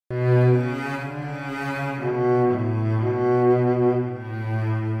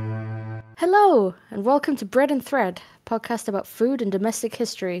Hello, and welcome to Bread and Thread, a podcast about food and domestic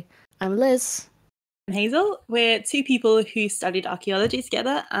history. I'm Liz. I'm Hazel. We're two people who studied archaeology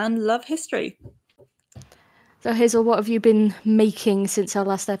together and love history. So, Hazel, what have you been making since our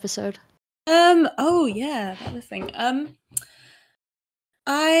last episode? Oh yeah, that was the thing.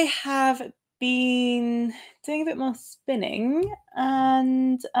 I have been doing a bit more spinning,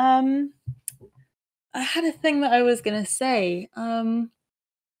 and I had a thing that I was gonna say.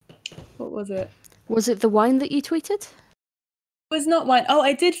 What was it? Was it the wine that you tweeted? It was not wine. Oh,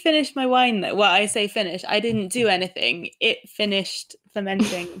 I did finish my wine though. Well, I say finish. I didn't do anything. It finished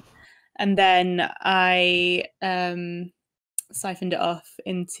fermenting, and then I siphoned it off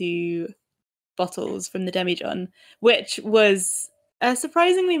into bottles from the demijohn, which was a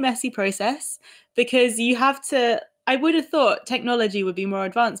surprisingly messy process because you have to. I would have thought technology would be more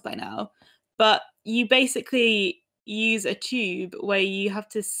advanced by now, but you basically use a tube where you have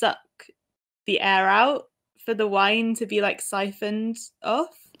to suck the air out for the wine to be like siphoned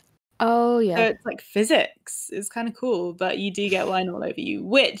off. Oh, yeah. So it's like physics. It's kind of cool, but you do get wine all over you,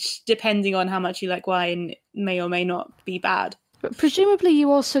 which, depending on how much you like wine, may or may not be bad. But presumably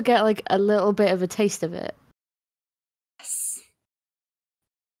you also get like a little bit of a taste of it. Yes.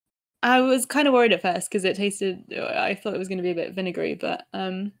 I was kind of worried at first because I thought it was going to be a bit vinegary, but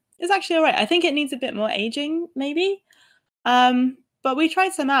it's actually all right. I think it needs a bit more aging, maybe. But we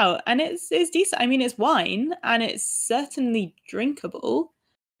tried some out and it's decent. I mean, it's wine and it's certainly drinkable.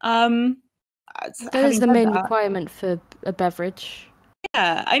 That is the main requirement for a beverage.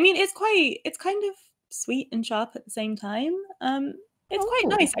 Yeah, I mean, it's kind of sweet and sharp at the same time. It's quite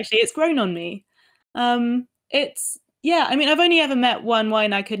nice, actually. It's grown on me. Yeah, I mean, I've only ever met one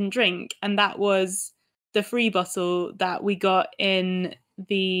wine I couldn't drink, and that was the free bottle that we got in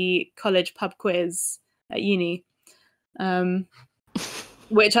the college pub quiz at uni,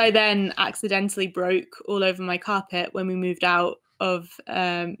 which I then accidentally broke all over my carpet when we moved out of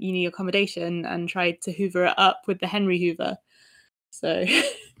uni accommodation and tried to hoover it up with the Henry Hoover. So.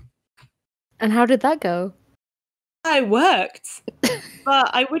 And how did that go? It worked, but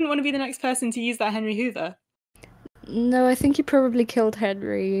I wouldn't want to be the next person to use that Henry Hoover. No, I think you probably killed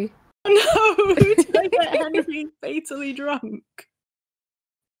Henry. Oh, no! Did I get Henry fatally drunk?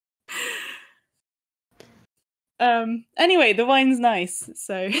 Anyway, the wine's nice,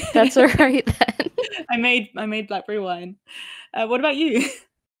 so that's all right then. I made blackberry wine. What about you?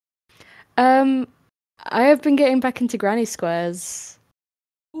 I have been getting back into granny squares.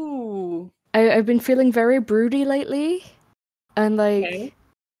 Ooh. I've been feeling very broody lately, and like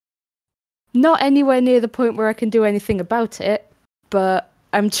not anywhere near the point where I can do anything about it, but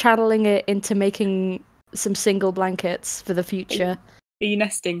I'm channeling it into making some single blankets for the future. Are you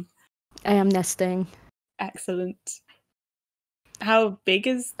nesting? I am nesting. Excellent. How big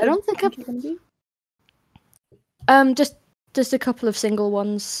is the blanket going to be? Just a couple of single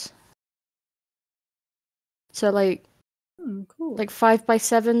ones. So like, cool. Like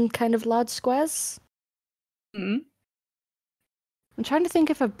 5x7 kind of large squares. Mm-hmm. I'm trying to think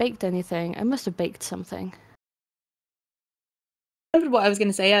if I've baked anything. I must have baked something. I remembered what I was going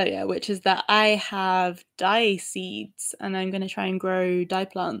to say earlier, which is that I have dye seeds and I'm going to try and grow dye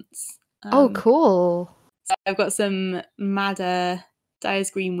plants. Oh, cool. So I've got some madder,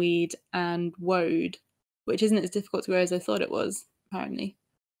 dyer's greenweed, and woad, which isn't as difficult to grow as I thought it was, apparently.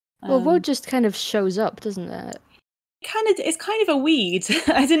 Well, woad just kind of shows up, doesn't it? It's kind of a weed.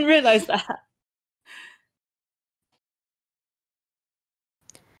 I didn't realise that.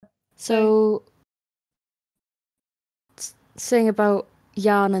 So, saying about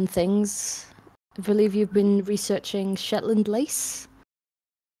yarn and things, I believe you've been researching Shetland Lace?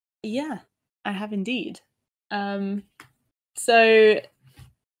 Yeah, I have indeed. So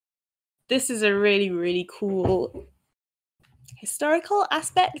this is a really, really cool historical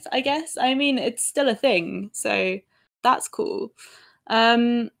aspect, I guess. I mean, it's still a thing, so that's cool.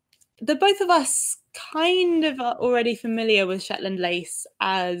 The both of us kind of are already familiar with Shetland Lace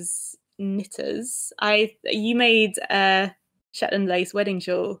as knitters. You made a Shetland Lace wedding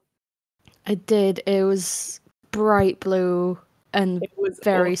shawl. I did. It was bright blue and it was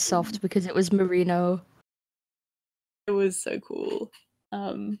very awesome. soft because it was merino. It was so cool.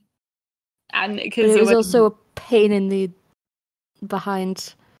 And because it was also a pain in the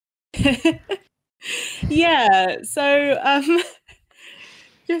behind. Yeah, so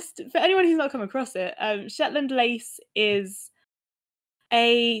just for anyone who's not come across it, Shetland Lace is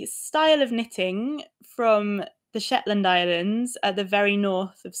a style of knitting from the Shetland Islands at the very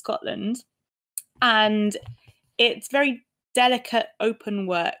north of Scotland, and it's very delicate open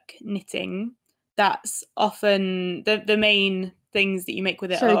work knitting. That's often the main things that you make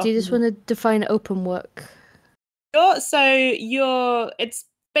with it. Sorry, do you just want to define open work? Sure. So it's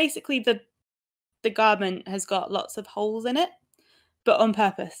basically the garment has got lots of holes in it, but on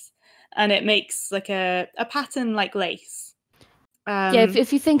purpose, and it makes like a pattern like lace. Yeah,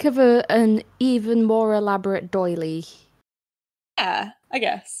 if you think of an even more elaborate doily. Yeah, I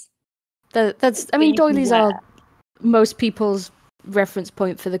guess. I mean, doilies are most people's reference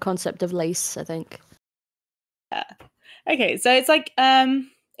point for the concept of lace, I think. Yeah. Okay, so it's like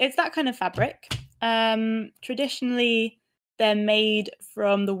it's that kind of fabric. Traditionally, they're made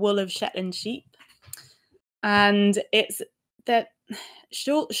from the wool of Shetland sheep, and it's that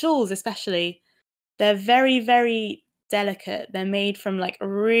shawls especially. They're very, very delicate. They're made from like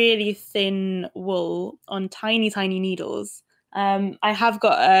really thin wool on tiny, tiny needles. I have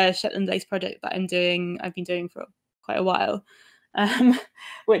got a Shetland Lace project that I've been doing for quite a while,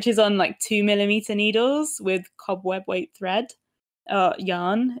 which is on like 2mm needles with cobweb weight thread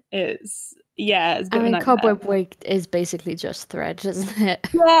yarn. It's a bit of a nightmare. Cobweb weight is basically just thread, isn't it?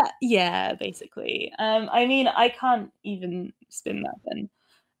 Yeah, basically. I mean, I can't even spin that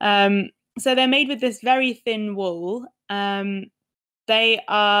thin. So they're made with this very thin wool. They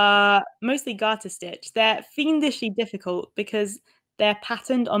are mostly garter stitch. They're fiendishly difficult because they're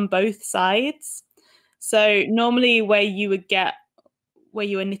patterned on both sides. So normally where you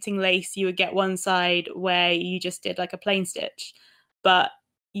were knitting lace, you would get one side where you just did like a plain stitch, but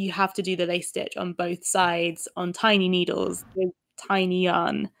you have to do the lace stitch on both sides on tiny needles with tiny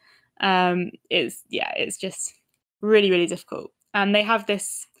yarn. It's just really, really difficult. And they have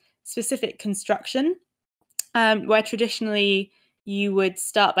this specific construction where traditionally you would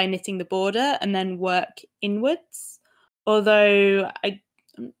start by knitting the border and then work inwards. Although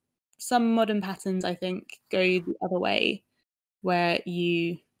some modern patterns, I think, go the other way, where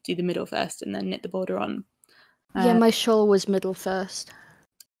you do the middle first and then knit the border on. Yeah, my shawl was middle first.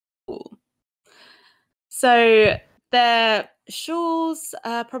 Cool. So their shawls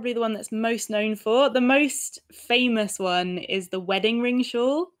are probably the one that's most known for. The most famous one is the wedding ring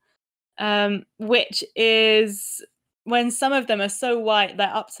shawl, which is when some of them are so wide,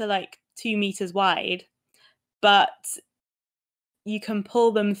 they're up to like 2 meters wide, but you can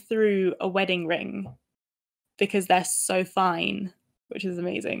pull them through a wedding ring because they're so fine, which is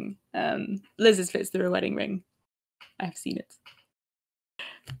amazing. Liz's fits through a wedding ring. I've seen it.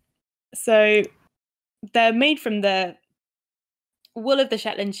 So they're made from the wool of the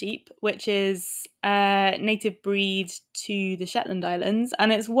Shetland sheep, which is a native breed to the Shetland Islands,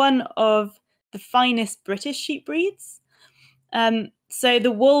 and it's one of the finest British sheep breeds. So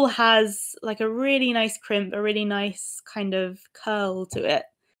the wool has like a really nice crimp, a really nice kind of curl to it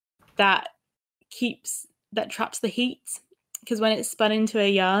that traps the heat, because when it's spun into a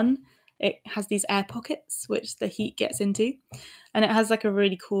yarn, it has these air pockets which the heat gets into, and it has like a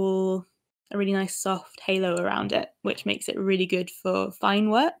really nice soft halo around it, which makes it really good for fine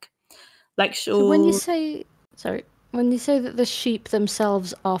work, like shawls. So when you say that the sheep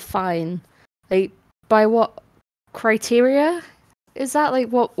themselves are fine, like by what criteria is that? Like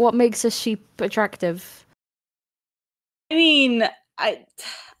what makes a sheep attractive? I mean, I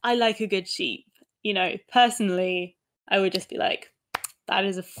like a good sheep. You know, personally, I would just be like, that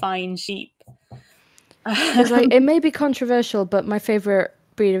is a fine sheep. Because like it may be controversial, but my favorite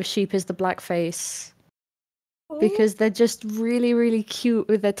breed of sheep is the blackface. Because they're just really, really cute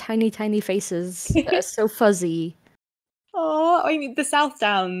with their tiny, tiny faces that are so fuzzy. Oh, I mean, the South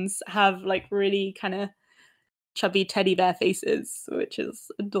Downs have like really kind of chubby teddy bear faces, which is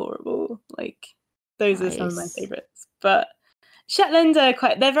adorable. Like, those are some of my favorites. But Shetland they're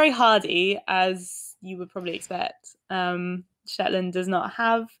very hardy, as you would probably expect. Shetland does not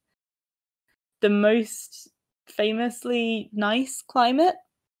have the most famously nice climate.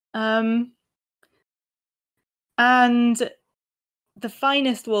 And the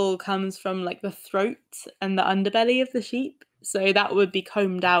finest wool comes from like the throat and the underbelly of the sheep. So that would be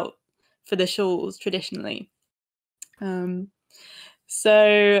combed out for the shawls traditionally.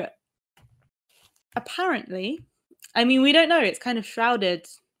 So apparently, I mean, we don't know, it's kind of shrouded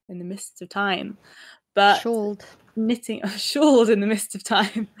in the mists of time, but shawled in the mist of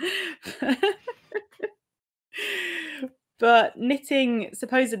time. But knitting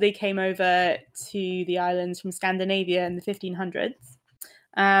supposedly came over to the islands from Scandinavia in the 1500s.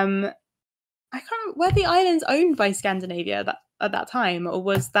 I can't remember, were the islands owned by Scandinavia at that time, or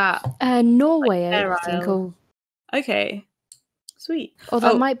was that Norway? Like, I think. Or... Okay, sweet. Or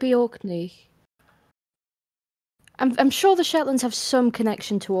that might be Orkney. I'm sure the Shetlands have some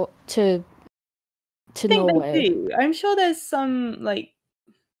connection to Norway. They do. I'm sure there's some like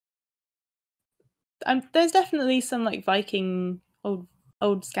there's definitely some like Viking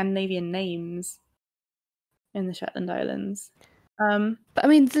old Scandinavian names in the Shetland Islands. But I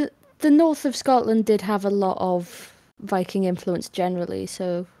mean, the north of Scotland did have a lot of Viking influence generally,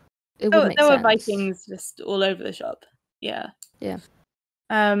 so it would make there sense. were Vikings just all over the shop. Yeah. Yeah.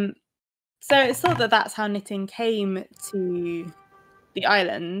 So it's thought that that's how knitting came to the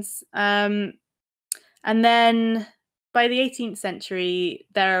islands. And then by the 18th century,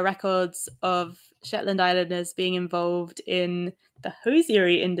 there are records of Shetland Islanders being involved in the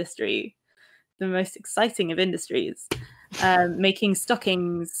hosiery industry, the most exciting of industries, making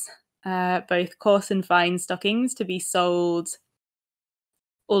stockings, both coarse and fine stockings, to be sold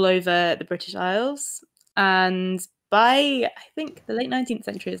all over the British Isles. And by, I think, the late 19th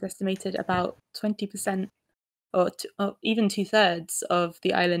century, it's estimated about 20% or even 2/3 of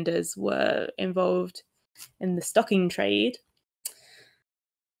the islanders were involved in the stocking trade.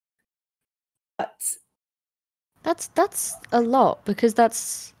 But that's a lot, because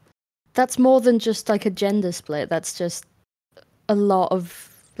that's more than just like a gender split. That's just a lot of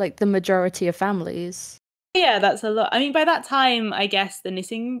like the majority of families. yeah, that's a lot. I mean, by that time, I guess the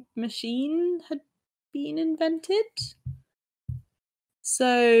knitting machine had been invented.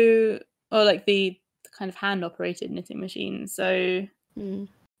 So, or like the kind of hand operated knitting machine. So,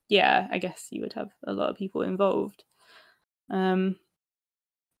 yeah, I guess you would have a lot of people involved.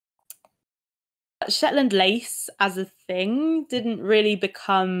 Shetland lace as a thing didn't really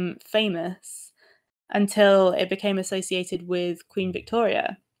become famous until it became associated with Queen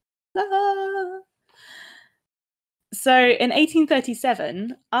Victoria. So in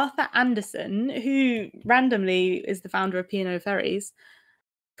 1837, Arthur Anderson, who randomly is the founder of P&O Ferries,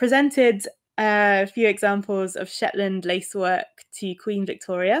 presented a few examples of Shetland lacework to Queen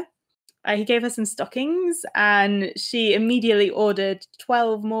Victoria. He gave her some stockings, and she immediately ordered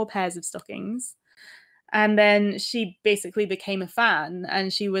 12 more pairs of stockings. And then she basically became a fan,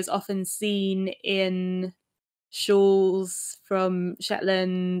 and she was often seen in shawls from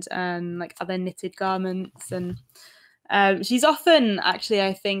Shetland and like other knitted garments. And she's often, actually,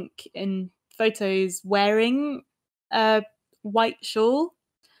 I think, in photos wearing a white shawl,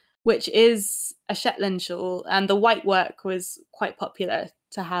 which is a Shetland shawl, and the white work was quite popular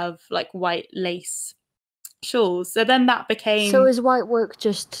to have like white lace shawls. So then that became... So is white work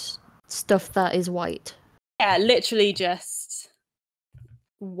just stuff that is white? Yeah, literally just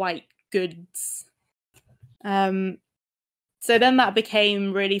white goods. So then that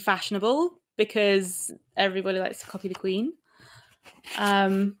became really fashionable because everybody likes to copy the Queen.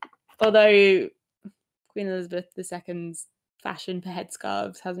 Although Queen Elizabeth II's fashion for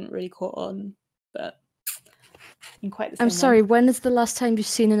headscarves hasn't really caught on, but in quite the same I'm sorry, way. when is the last time you've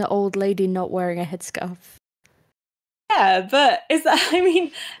seen an old lady not wearing a headscarf? Yeah, but is that, I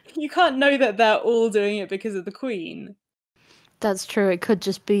mean, you can't know that they're all doing it because of the Queen. That's true, it could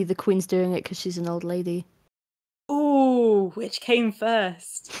just be the Queen's doing it because she's an old lady. Ooh, which came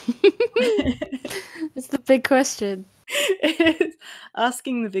first? It's the big question.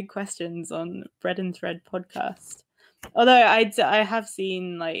 Asking the big questions on Bread and Thread podcast. Although I have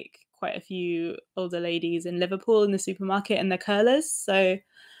seen like quite a few older ladies in Liverpool in the supermarket and their curlers, so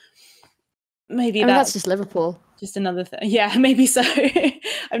maybe that's just Liverpool. Just another thing. Yeah, maybe so.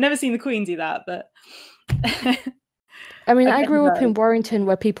 I've never seen the Queen do that, but I mean, I grew up in Warrington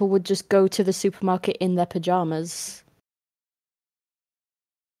where people would just go to the supermarket in their pajamas.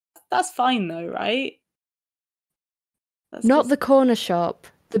 That's fine though, right? Not the corner shop,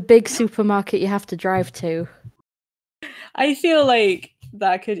 the big supermarket you have to drive to. I feel like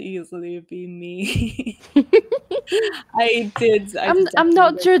that could easily have been me. I'm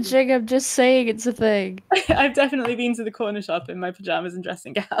not judging, I'm just saying it's a thing. I've definitely been to the corner shop in my pajamas and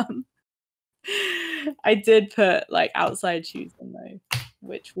dressing gown. I did put like outside shoes on though,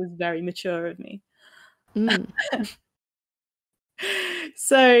 which was very mature of me.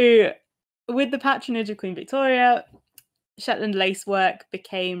 So with the patronage of Queen Victoria, Shetland lace work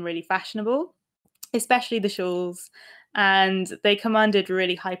became really fashionable, especially the shawls, and they commanded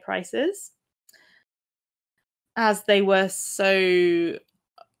really high prices as they were so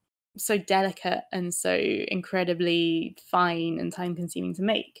delicate and so incredibly fine and time consuming to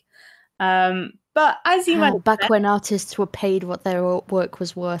make. But as you might back when artists were paid what their work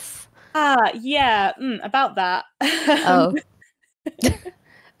was worth. Yeah, about that. Oh.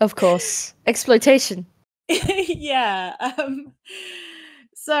 Of course. Exploitation. Yeah.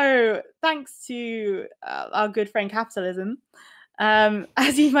 So thanks to our good friend capitalism,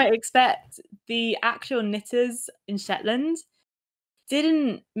 as you might expect, the actual knitters in Shetland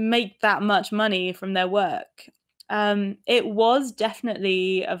didn't make that much money from their work. it was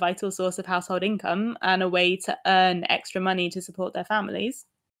definitely a vital source of household income and a way to earn extra money to support their families.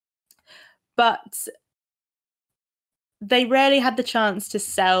 But they rarely had the chance to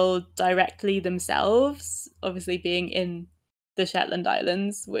sell directly themselves, obviously being in the Shetland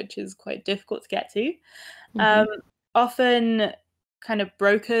Islands, which is quite difficult to get to. Often kind of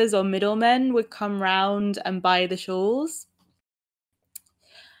brokers or middlemen would come round and buy the shawls,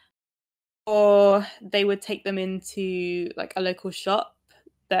 or they would take them into like a local shop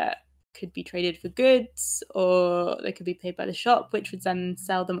that could be traded for goods, or they could be paid by the shop, which would then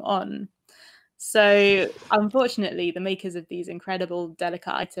sell them on. So unfortunately, the makers of these incredible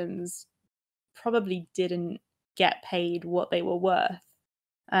delicate items probably didn't get paid what they were worth,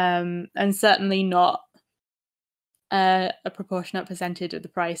 and certainly not a proportionate percentage of the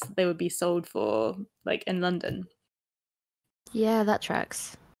price that they would be sold for, like in London. Yeah, that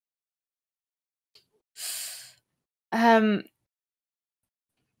tracks. But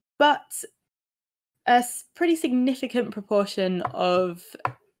a pretty significant proportion of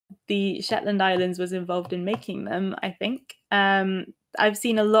the Shetland Islands was involved in making them, I think. I've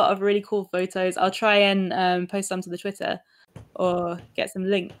seen a lot of really cool photos. I'll try and post some to the Twitter or get some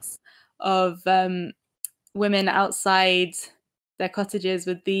links of women outside their cottages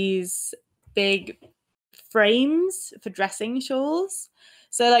with these big frames for dressing shawls.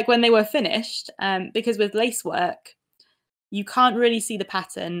 So like when they were finished, because with lace work, you can't really see the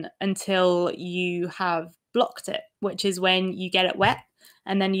pattern until you have blocked it, which is when you get it wet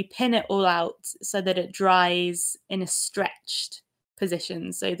and then you pin it all out so that it dries in a stretched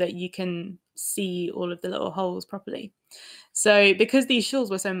position so that you can see all of the little holes properly. So because these shawls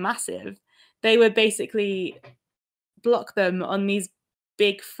were so massive, they would basically block them on these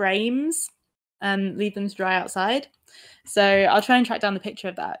big frames and leave them to dry outside. So I'll try and track down the picture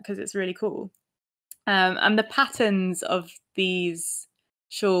of that because it's really cool. And the patterns of these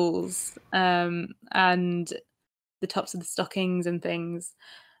shawls and the tops of the stockings and things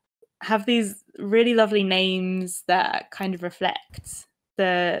have these really lovely names that kind of reflect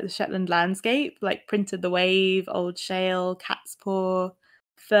the Shetland landscape, like Printed the Wave, Old Shale, Cat's Paw,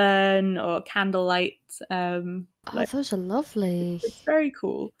 Fern, or Candlelight. Those are lovely. It's very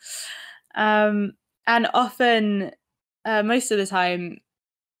cool. And often, most of the time,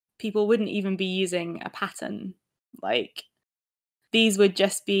 people wouldn't even be using a pattern. Like, these would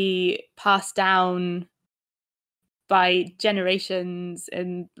just be passed down by generations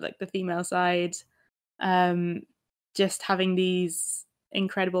in like the female side, just having these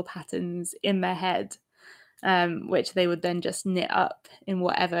incredible patterns in their head, which they would then just knit up in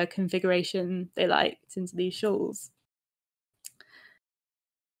whatever configuration they liked into these shawls.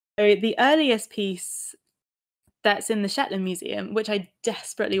 So the earliest piece that's in the Shetland Museum, which I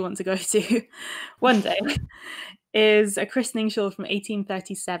desperately want to go to one day, is a christening shawl from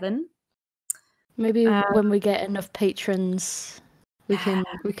 1837. Maybe when we get enough patrons, we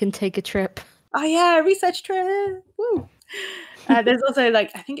can take a trip. Oh yeah, research trip! Woo! There's also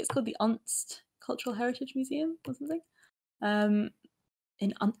like I think it's called the Unst Cultural Heritage Museum or something.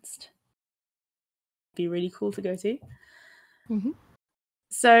 In Unst, be really cool to go to.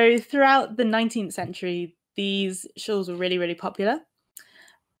 So throughout the 19th century, these shawls were really, really popular.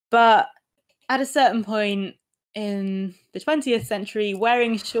 But at a certain point in the 20th century,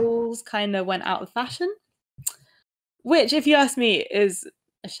 wearing shawls kind of went out of fashion, which, if you ask me, is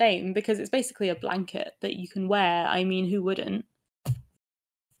a shame because it's basically a blanket that you can wear. I mean, who wouldn't?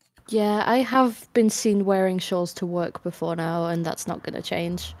 Yeah, I have been seen wearing shawls to work before now, and that's not going to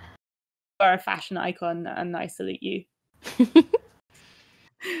change. You are a fashion icon, and I salute you.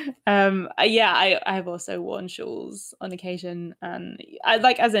 Yeah, I've also worn shawls on occasion, and I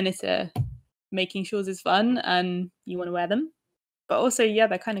like, as a knitter, making shawls is fun, and you want to wear them, but also, yeah,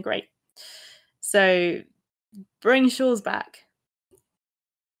 they're kind of great. So bring shawls back.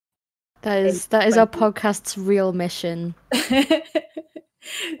 That is our podcast's real mission.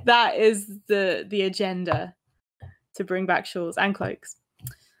 That is the agenda, to bring back shawls and cloaks.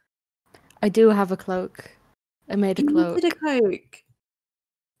 I do have a cloak. I made a cloak. You made a cloak.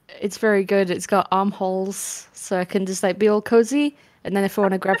 It's very good. It's got armholes, so I can just like be all cozy, and then if I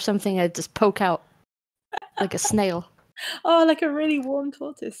want to grab something, I just poke out like a snail. Oh, like a really warm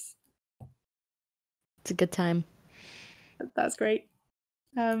tortoise. It's a good time. That's great.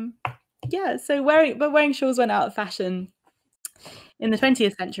 Yeah, so wearing shawls went out of fashion in the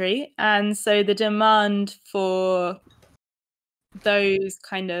 20th century, and so the demand for those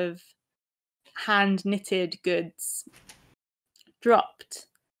kind of hand knitted goods dropped.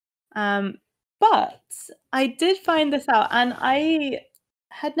 But I did find this out, and I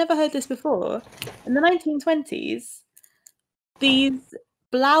had never heard this before. In the 1920s, these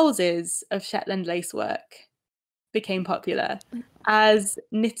blouses of Shetland lace work became popular as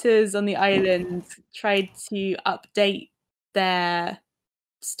knitters on the island tried to update their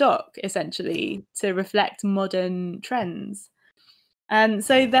stock essentially to reflect modern trends. And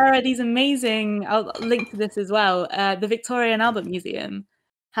so there are these amazing, I'll link to this as well, the Victoria and Albert Museum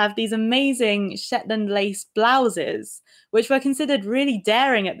have these amazing Shetland lace blouses, which were considered really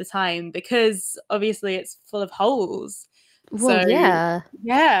daring at the time because obviously it's full of holes. Well, So yeah.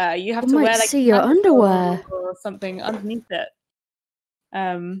 yeah, you have You to might wear like see your underwear or something underneath it.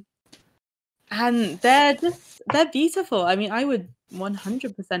 And they're beautiful. I mean, I would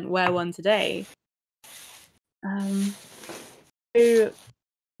 100% wear one today. So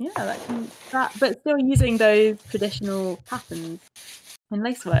yeah, but still using those traditional patterns in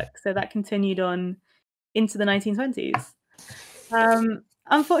lacework. So that continued on into the 1920s.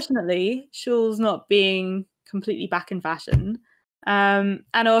 Unfortunately, shawls not being completely back in fashion, and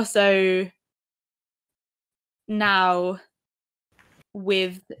also now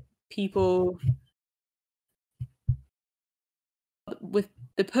with people with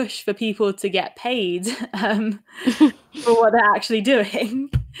the push for people to get paid for what they're actually doing,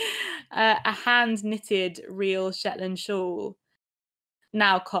 a hand knitted real Shetland shawl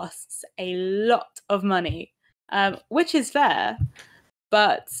now costs a lot of money, which is fair,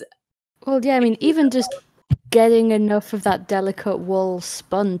 but well, yeah, I mean, even just getting enough of that delicate wool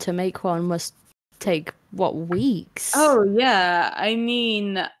spun to make one must take, what, weeks? Oh, yeah. I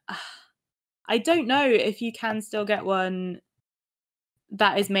mean, I don't know if you can still get one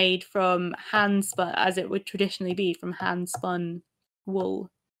that is made from hand spun, as it would traditionally be, from hand spun wool.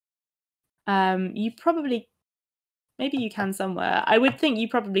 You probably, maybe you can somewhere. I would think you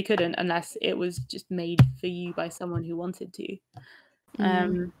probably couldn't unless it was just made for you by someone who wanted to.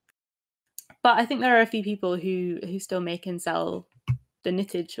 But I think there are a few people who still make and sell the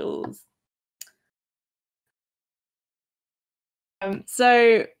knitted shawls.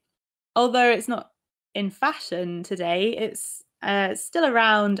 So although it's not in fashion today, it's still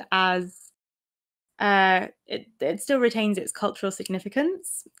around as it still retains its cultural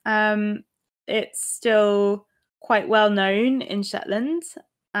significance. It's still quite well known in Shetland,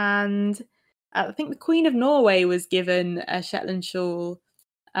 and I think the Queen of Norway was given a Shetland shawl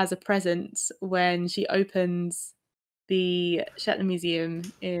as a present when she opened the Shetland Museum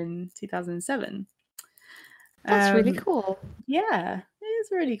in 2007. That's really cool. Yeah, it is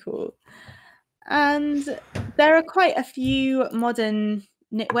really cool. And there are quite a few modern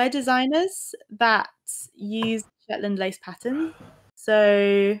knitwear designers that use Shetland lace pattern.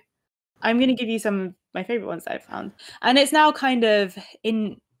 So I'm going to give you some of my favorite ones that I've found. And it's now kind of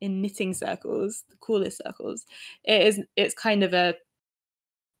in knitting circles, the coolest circles. It's kind of a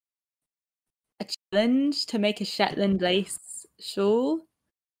challenge to make a Shetland lace shawl.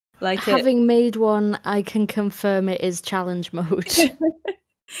 Having made one, I can confirm it is challenge mode.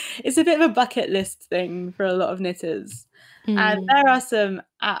 It's a bit of a bucket list thing for a lot of knitters. And there are some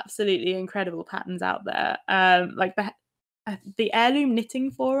absolutely incredible patterns out there. Like the Heirloom Knitting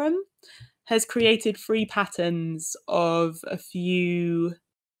Forum has created free patterns of a few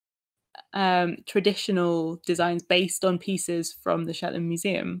traditional designs based on pieces from the Shetland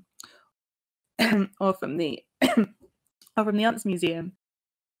Museum or from the Arts Museum.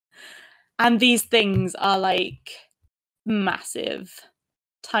 And these things are like massive,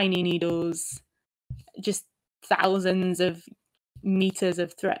 tiny needles, just thousands of meters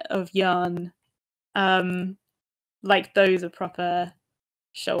of thread of yarn. Like those are proper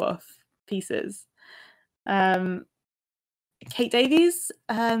show-off pieces. Kate Davies,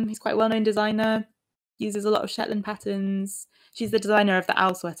 who's quite a well-known designer, uses a lot of Shetland patterns. She's the designer of the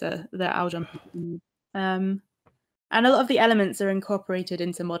owl sweater, the owl jumper. And a lot of the elements are incorporated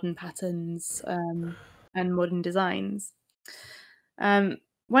into modern patterns and modern designs.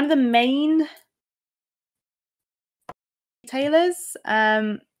 One of the main retailers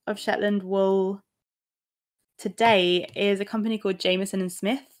of Shetland wool today is a company called Jameson and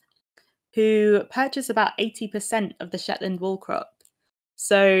Smith, who purchase about 80% of the Shetland wool crop.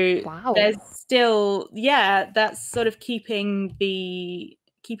 So there's still, that's sort of keeping the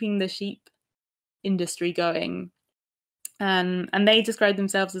sheep industry going. And they describe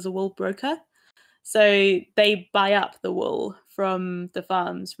themselves as a wool broker. So they buy up the wool from the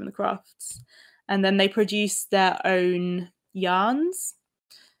farms, from the crofts, and then they produce their own yarns.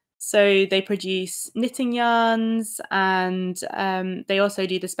 So they produce knitting yarns, and they also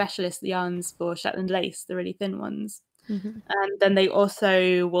do the specialist yarns for Shetland lace, the really thin ones. And then they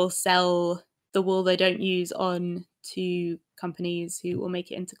also will sell the wool they don't use on to companies who will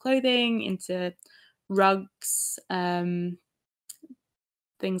make it into clothing, into rugs, things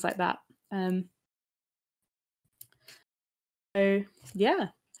like that. So yeah,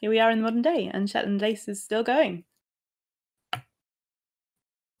 here we are in the modern day, and Shetland Lace is still going.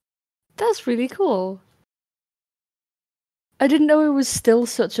 That's really cool. I didn't know it was still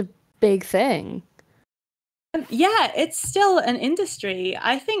such a big thing. Yeah, it's still an industry.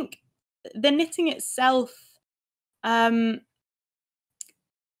 I think the knitting itself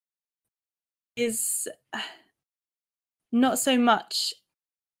is not so much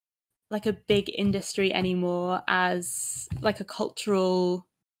like a big industry anymore as like a cultural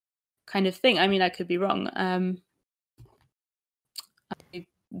kind of thing. I mean, I could be wrong. I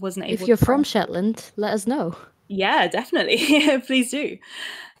wasn't able. If you're from Shetland, let us know. Yeah, definitely. Please do.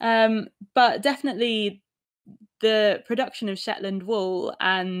 But definitely the production of Shetland wool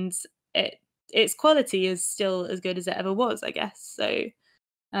and its quality is still as good as it ever was, I guess. So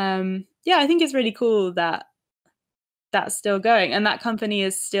yeah, I think it's really cool that that's still going, and that company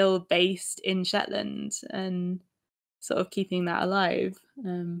is still based in Shetland and sort of keeping that alive,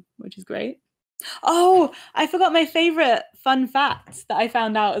 which is great. Oh, I forgot my favorite fun fact that I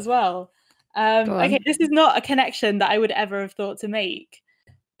found out as well. Okay, this is not a connection that I would ever have thought to make,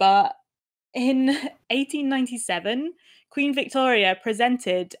 but in 1897, Queen Victoria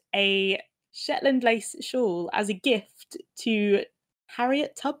presented a Shetland lace shawl as a gift to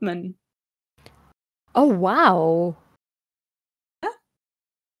Harriet Tubman. Oh, wow. Yeah.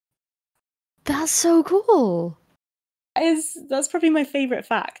 That's so cool. That's probably my favorite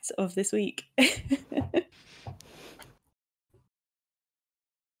fact of this week.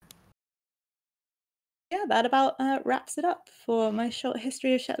 Yeah, that about wraps it up for my short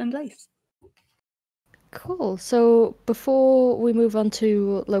history of Shetland Lace. Cool. So before we move on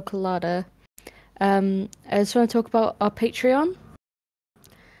to Local Larder, I just want to talk about our Patreon.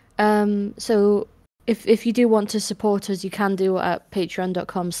 So if you do want to support us, you can do it at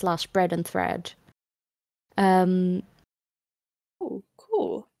patreon.com/breadandthread. Oh,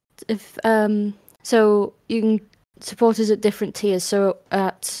 cool. So you can support us at different tiers. So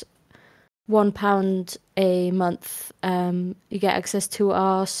at £1 a month, you get access to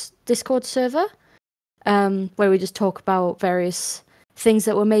our Discord server, where we just talk about various things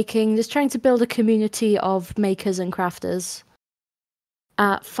that we're making, just trying to build a community of makers and crafters.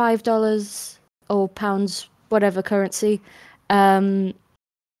 At $5 or pounds, whatever currency, we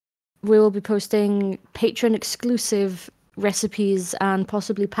will be posting Patreon exclusive recipes and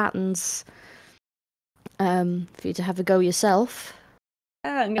possibly patterns for you to have a go yourself.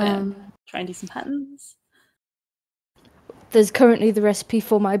 Yeah, I'm gonna try and do some patterns. There's currently the recipe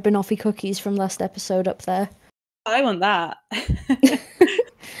for my banoffee cookies from last episode up there. I want that.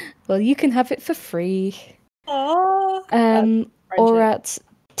 Well, you can have it for free. Aww. Or at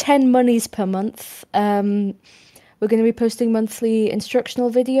 10 monies per month, we're going to be posting monthly instructional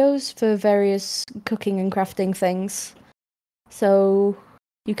videos for various cooking and crafting things. So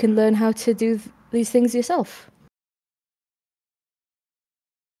you can learn how to do these things yourself.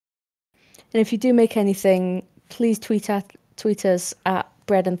 And if you do make anything, please tweet us at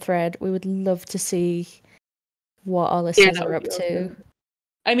Bread and Thread. We would love to see what our listeners are up to.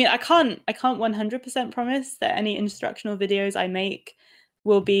 I mean, I can't 100% promise that any instructional videos I make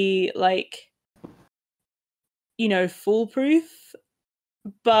will be like, you know, foolproof,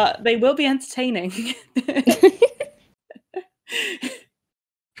 but they will be entertaining.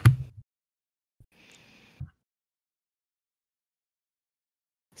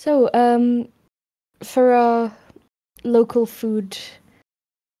 So, for our local food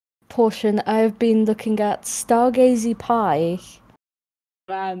portion, I've been looking at stargazy pie.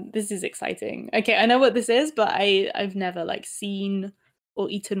 Man, this is exciting. Okay, I know what this is, but I've never like seen or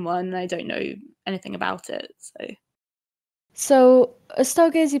eaten one, and I don't know anything about it. So a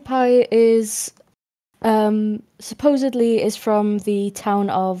stargazy pie is supposedly is from the town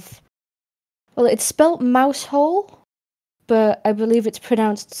of, well, it's spelt Mousehole, but I believe it's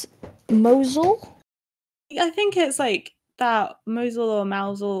pronounced Mosul. I think it's like that, Mosul or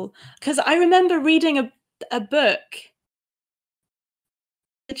Mousel, because I remember reading a book,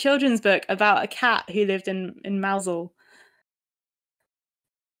 a children's book about a cat who lived in Mousel.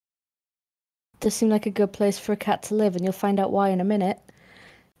 Does seem like a good place for a cat to live, and you'll find out why in a minute.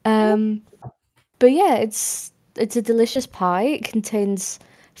 But yeah, it's a delicious pie. It contains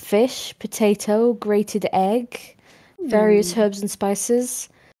fish, potato, grated egg, various herbs and spices,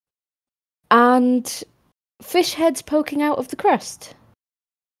 and fish heads poking out of the crust.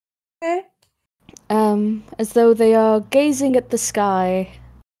 Okay. As though they are gazing at the sky.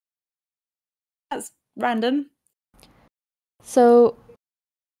 That's random. So,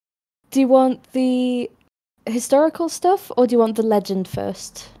 do you want the historical stuff or do you want the legend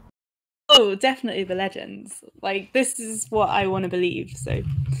first? Oh, definitely the legends. Like, this is what I want to believe,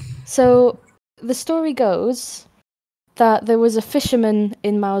 So, the story goes that there was a fisherman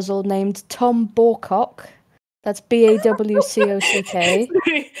in Mousel named Tom Bawcock. That's Bawcock.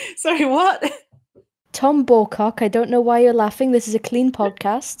 Sorry, what? Tom Bawcock. I don't know why you're laughing. This is a clean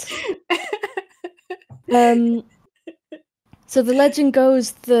podcast. So the legend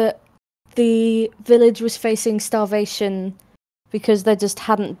goes that the village was facing starvation because there just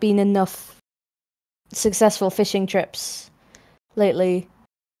hadn't been enough successful fishing trips lately.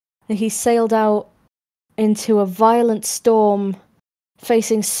 And he sailed out into a violent storm,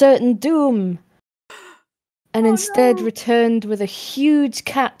 facing certain doom, and instead returned with a huge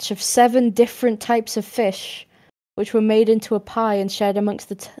catch of 7 different types of fish, which were made into a pie and shared amongst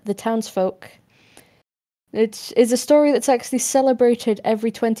the townsfolk. It is a story that's actually celebrated every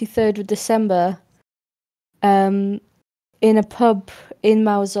 23rd of December, in a pub in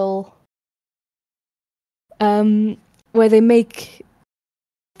Mousel, where they make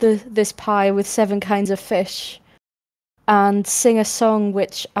this pie with 7 kinds of fish and sing a song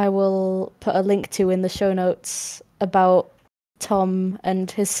which I will put a link to in the show notes about Tom and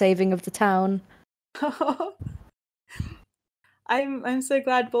his saving of the town. I'm so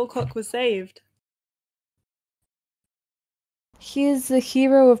glad Bawcock was saved. He is the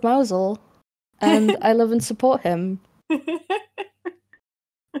hero of Mousel, and I love and support him.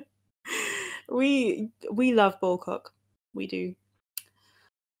 We love Bawcock. We do.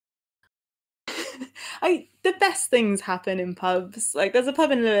 The best things happen in pubs. Like, there's a pub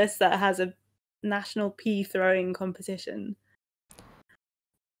in Lewis that has a national pea throwing competition.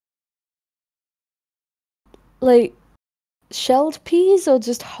 Like, shelled peas or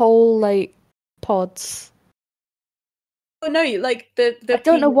just whole, like, pods? Oh no, like the I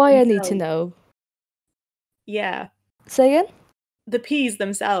don't know why themselves. I need to know. Yeah. Say again? The peas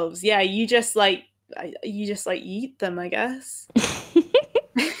themselves. Yeah, you just eat them, I guess.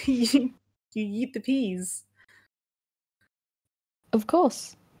 you eat the peas. Of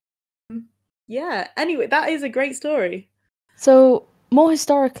course. Yeah. Anyway, that is a great story. So, more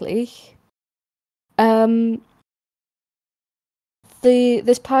historically,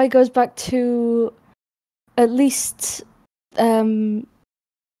 this pie goes back to at least the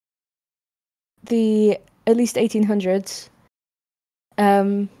 1800s.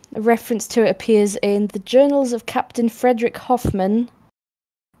 A reference to it appears in the journals of Captain Frederick Hoffman,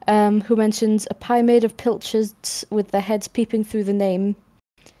 who mentions a pie made of pilchards with their heads peeping through the name.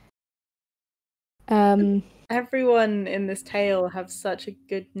 Everyone in this tale have such a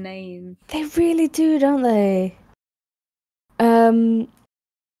good name. They really do, don't they? And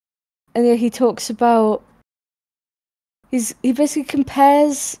yeah, he talks about he basically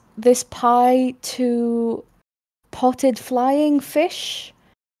compares this pie to potted flying fish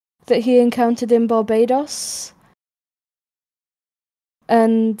that he encountered in Barbados.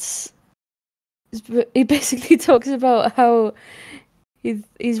 And he basically talks about how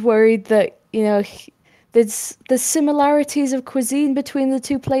he's worried that, you know, there's similarities of cuisine between the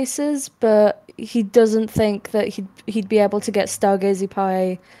two places, but he doesn't think that he'd be able to get stargazy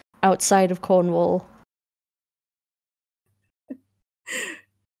pie outside of Cornwall.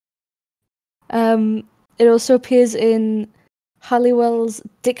 It also appears in Halliwell's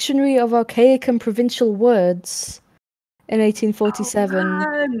Dictionary of Archaic and Provincial Words in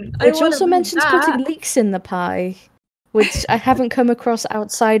 1847, which also mentions putting leeks in the pie, which I haven't come across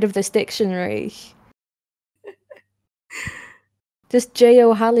outside of this dictionary. Just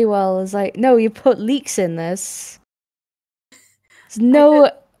J.O. Halliwell is like, no, you put leeks in this. There's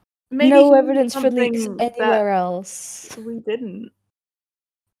no evidence for leeks anywhere else. We didn't.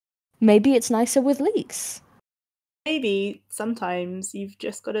 Maybe it's nicer with leeks. Maybe sometimes you've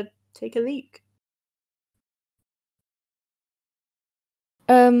just got to take a leak.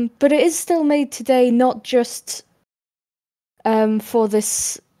 But it is still made today, not just for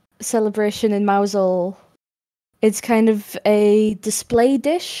this celebration in Mousel. It's kind of a display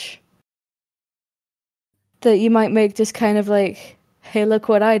dish that you might make just kind of like, hey, look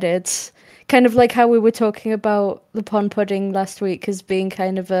what I did. Kind of like how we were talking about the pond pudding last week as being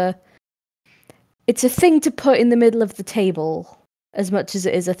kind of it's a thing to put in the middle of the table as much as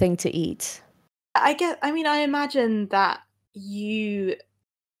it is a thing to eat. I imagine that you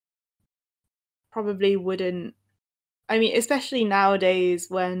probably wouldn't. I mean, especially nowadays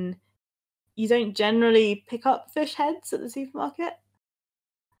when you don't generally pick up fish heads at the supermarket.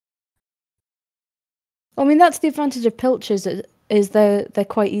 I mean, that's the advantage of pilchards, is they're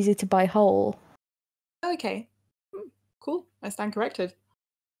quite easy to buy whole. Okay. Cool. I stand corrected.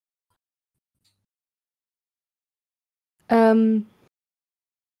 Yeah,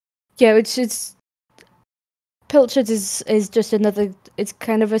 it's pilchard is just another. It's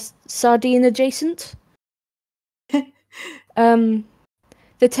kind of a sardine adjacent. They're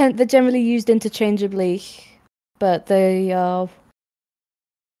generally used interchangeably, but they are.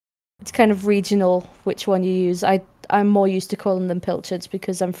 It's kind of regional which one you use. I'm more used to calling them pilchards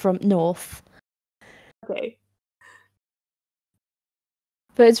because I'm from north. Okay.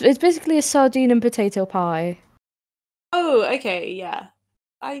 But it's basically a sardine and potato pie. Oh, okay, yeah.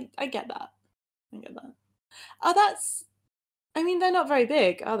 I get that. I get that. Oh, that's... I mean, they're not very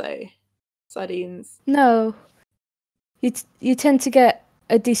big, are they? Sardines. No. You tend to get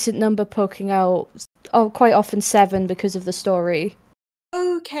a decent number poking out. Oh, quite often 7 because of the story.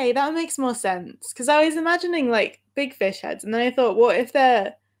 Okay, that makes more sense. Because I was imagining, like, big fish heads, and then I thought, what if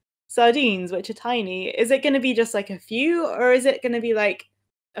they're sardines, which are tiny? Is it going to be just, like, a few, or is it going to be, like,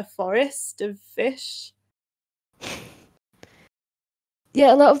 a forest of fish?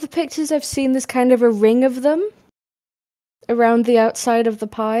 Yeah, a lot of the pictures I've seen, there's kind of a ring of them around the outside of the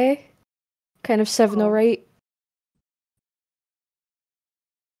pie. Kind of 7 or 8.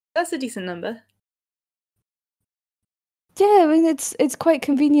 That's a decent number. Yeah, I mean it's quite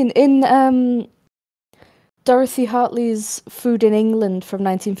convenient. In Dorothy Hartley's Food in England from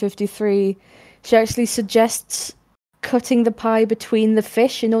 1953, she actually suggests cutting the pie between the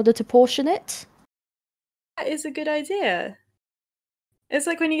fish in order to portion it. That is a good idea. It's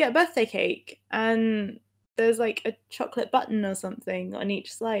like when you get birthday cake and there's like a chocolate button or something on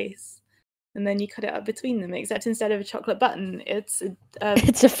each slice, and then you cut it up between them. Except instead of a chocolate button, it's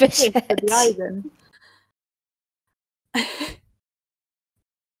it's a fish head with the eyes in.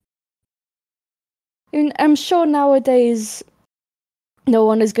 I'm sure nowadays no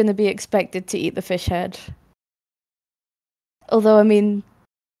one is going to be expected to eat the fish head. Although, I mean,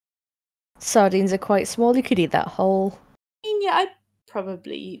 sardines are quite small. You could eat that whole. I mean, yeah, I'd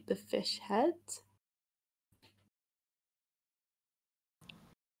probably eat the fish head.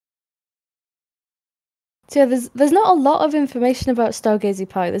 So yeah, there's not a lot of information about Stargazy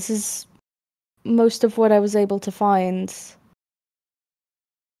pie. This is most of what I was able to find.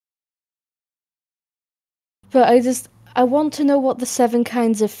 But I want to know what the 7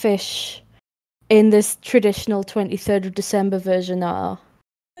 kinds of fish in this traditional 23rd of December version are.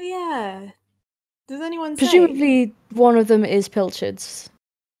 Oh yeah. Does anyone say? Presumably one of them is pilchards.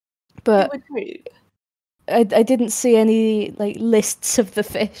 But I didn't see any like lists of the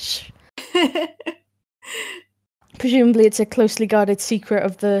fish. Presumably it's a closely guarded secret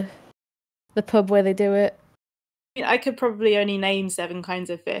of the pub where they do it. I mean, I could probably only name 7 kinds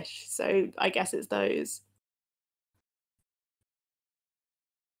of fish, so I guess it's those.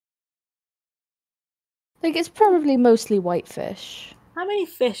 Like, it's probably mostly whitefish. How many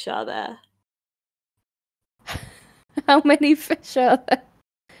fish are there? How many fish are there?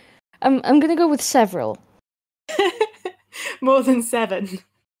 I'm gonna go with several. More than 7.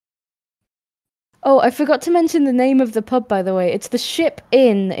 Oh, I forgot to mention the name of the pub, by the way. It's the Ship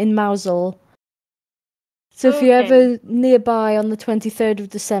Inn in Mousehole. So if you're ever nearby on the 23rd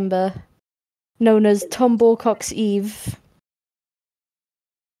of December, known as Tom Balcock's Eve,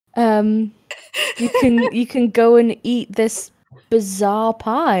 you can go and eat this bizarre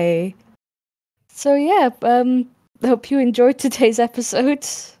pie. So yeah, I hope you enjoyed today's episode.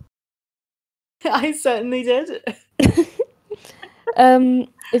 I certainly did.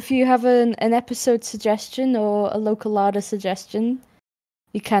 If you have an episode suggestion or a local larder suggestion,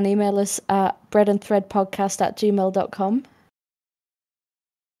 you can email us at breadandthreadpodcast@gmail.com.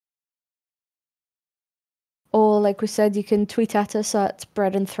 Or, like we said, you can tweet at us at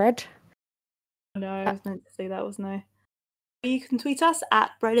breadandthread. No, I was meant to say that, wasn't I? You can tweet us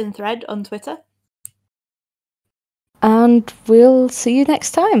at breadandthread on Twitter. And we'll see you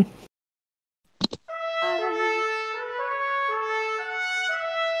next time.